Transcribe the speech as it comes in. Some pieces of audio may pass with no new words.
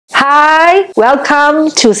Hi, welcome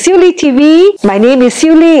to Siuli TV. My name is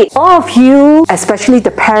Siuli. All of you, especially the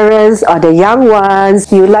parents or the young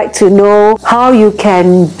ones, you like to know how you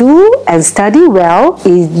can do and study well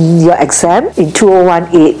in your exam in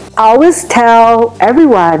 2018. I always tell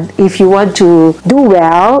everyone, if you want to do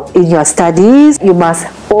well in your studies, you must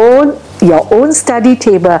own your own study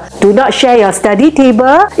table. Do not share your study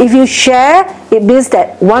table. If you share, it means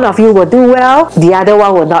that one of you will do well, the other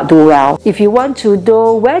one will not do well. If you want to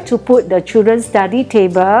know where to put the children's study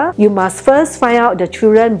table, you must first find out the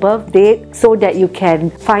children's birth date so that you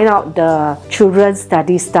can find out the children's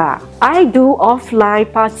study star. I do offline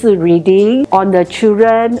八字 reading on the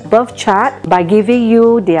children's birth chart by giving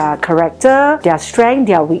you their character, their strength,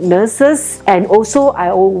 their weaknesses, and also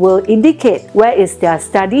I will indicate where is their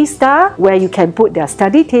study star, where you can put their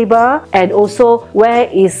study table, and also where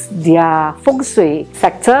is their Fengshui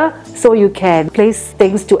sector, so you can place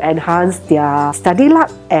things to enhance their study luck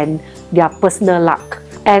and their personal luck.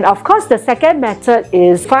 And of course, the second method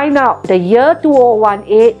is find out the year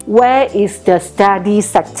 2018, where is the study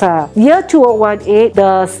sector. Year 2018,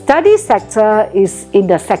 the study sector is in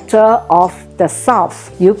the sector of the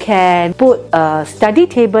south. You can put a study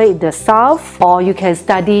table in the south, or you can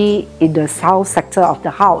study in the south sector of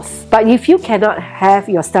the house. But if you cannot have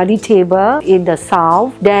your study table in the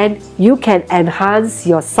south, then you can enhance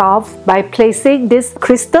your south by placing this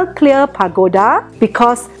crystal clear pagoda,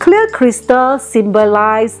 because clear crystal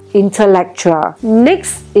symbolize intellectual.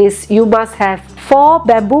 Next is you must have 4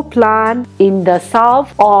 bamboo plants in the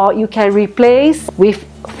south, or you can replace with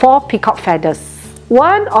 4 peacock feathers.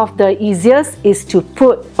 One of the easiest is to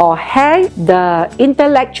put or hang the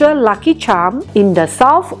intellectual lucky charm in the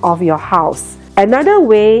south of your house. Another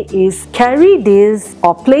way is carry this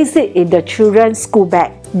or place it in the children's school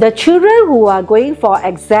bag. The children who are going for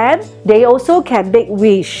exam, they also can make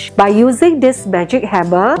wish by using this magic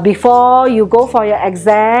hammer. Before you go for your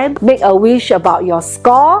exam, make a wish about your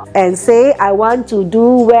score and say, I want to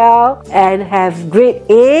do well and have grade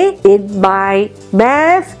A in my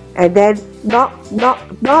math, and then knock, knock,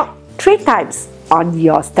 knock 3 times on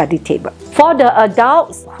your study table. For the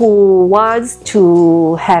adults who wants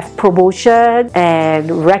to have promotion and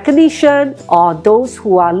recognition, or those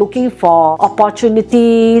who are looking for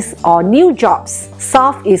opportunities or new jobs,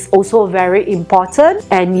 south is also very important,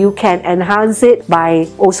 and you can enhance it by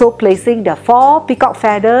also placing the 4 peacock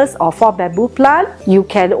feathers or 4 bamboo plant. You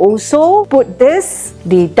can also put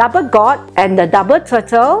the double god and the double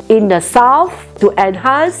turtle in the south to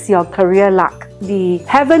enhance your career luck. The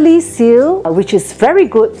heavenly seal, which is very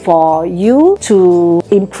good for you to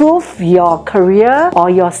improve your career or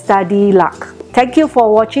your study luck. Thank you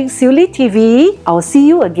for watching Siuli TV. I'll see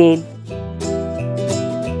you again.